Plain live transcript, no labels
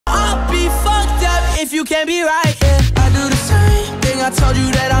if you can't be right, yeah. I do the same thing I told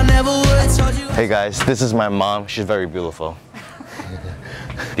you that I never would. Hey guys, this is my mom. She's very beautiful.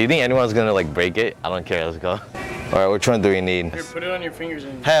 Do you think anyone's gonna like break it? I don't care, let's go. All right, which one do we need? Here, put it on your fingers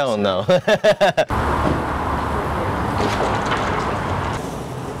and... Hell no. Dude,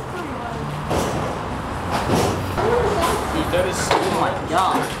 that is... Oh my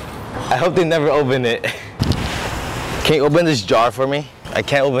god. I hope they never open it. Can you open this jar for me? I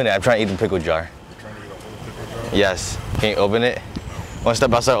can't open it. I'm trying to eat the pickle jar. You're trying to eat a whole pickle jar? Yes. Can you open it? One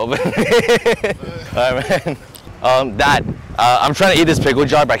step outside, open it. All right, man. Dad, I'm trying to eat this pickle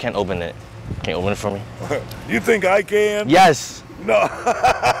jar, but I can't open it. Can you open it for me? You think I can? Yes. No.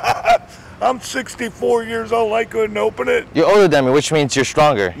 I'm 64 years old. I couldn't open it. You're older than me, which means you're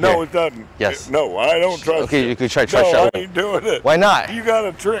stronger. No, Here. it doesn't. Yes. No, I don't trust Okay, you. you could try No, I open. ain't doing it. Why not? You got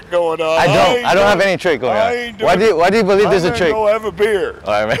a trick going on. I don't have any trick going on. Why do you believe there's a trick? Go have a beer.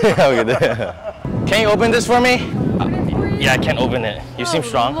 All right, man. Can you open this for me? Yeah, I can't open it. You seem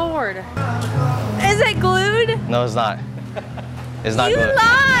strong. Lord. Is it glued? No, it's not. It's not glued. You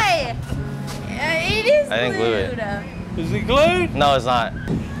lie! It is glued. I didn't glue it. Is it glued? No, it's not.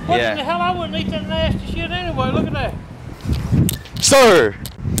 What in the hell? I wouldn't eat that nasty shit anyway. Look at that. Sir!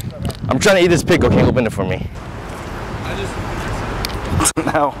 I'm trying to eat this pickle. Can you open it for me?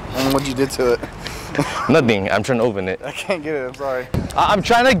 No. And what you did to it? Nothing. I'm trying to open it. I can't get it. I'm sorry. I'm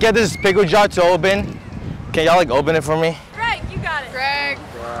trying to get this pickle jar to open. Can y'all like open it for me? Greg, you got it. Greg.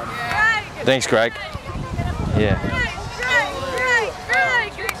 Greg. Thanks, Greg. Yeah. Greg.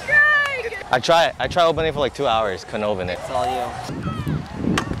 I tried opening it for like 2 hours. Couldn't open it. It's all you.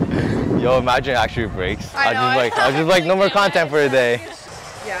 Yo, imagine it actually breaks. I know, I was just like, no more content for a day.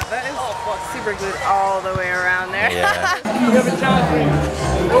 Yeah, that is super glued all the way around there. Yeah. You have a challenge.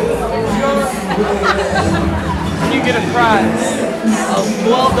 You get a prize of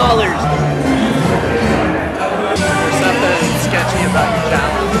 $12. There's something sketchy about your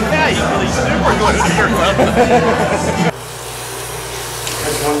challenge. Yeah, you really super glued it or something.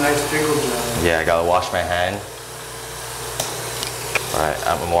 That's one nice pickle jar. Yeah, I gotta wash my hand. All right,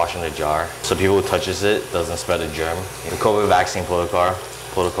 I'm washing the jar. So people who touches it doesn't spread a germ. The COVID vaccine protocol.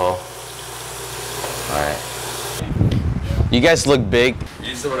 All right. You guys look big.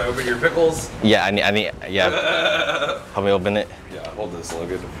 You still want to open your pickles? Yeah, I need, yeah. Help me open it. Yeah, hold this,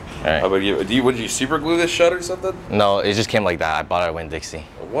 Logan. All right. How about you? Would you super glue this shut or something? No, it just came like that. I bought it at Winn-Dixie.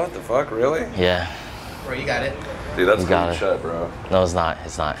 What the fuck, really? Yeah. Bro, you got it. Dude, that's got glued it. shut, bro. No, it's not.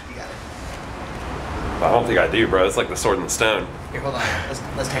 It's not. You got it. I don't think I do, bro. It's like the sword and the stone. Here, hold on.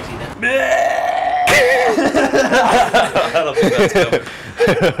 Let's text you then. I don't think that's coming.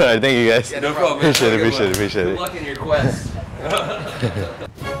 All right, thank you guys. Yeah, no problem. Man. Appreciate it. Good luck in your quest.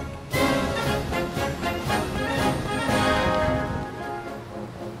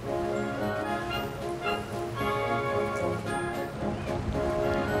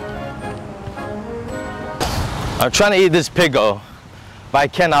 I'm trying to eat this pickle, but I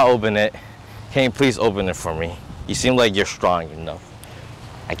cannot open it. Can you please open it for me? You seem like you're strong, you know.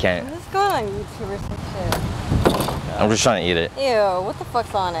 I can't. What's going on YouTube or some shit? I'm just trying to eat it. Ew, what the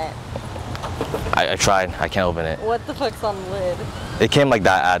fuck's on it? I tried. I can't open it. What the fuck's on the lid? It came like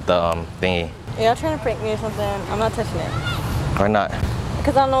that at the thingy. Are y'all trying to prank me or something? I'm not touching it. Or not.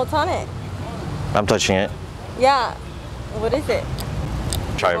 Because I don't know what's on it. I'm touching it. Yeah. What is it?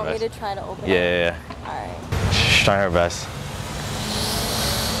 Try You your want best. me to try to open it? Yeah. Alright. She's trying her best.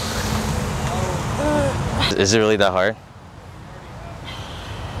 Is it really that hard?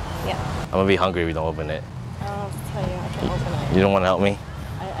 Yeah. I'm gonna be hungry if we don't open it. I don't know what to tell you. I can't open it. You don't want to help me?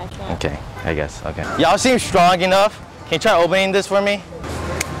 I can't. Okay, I guess. Okay. Y'all seem strong enough. Can you try opening this for me?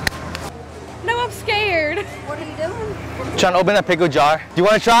 No, I'm scared. What are you doing? Trying to open a pickle jar. Do you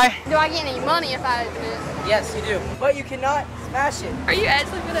want to try? Do I get any money if I open it? Yes, you do. But you cannot smash it. Are you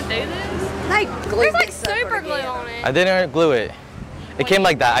actually gonna do this? Like, There's like super glue on it. I didn't glue it. It came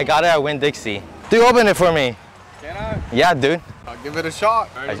like that. I got it at Winn-Dixie. Dude, open it for me. Can I? Yeah, dude. I'll give it a shot.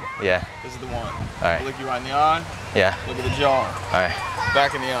 Ready? Yeah. This is the one. All right. Look you right in the eye. Yeah. Look at the jar. All right.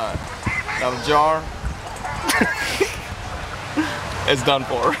 Back in the eye. Now the jar. It's done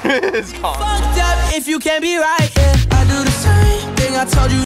for. It's gone. Fucked up if you can't be right, yeah. I do the same thing I told you.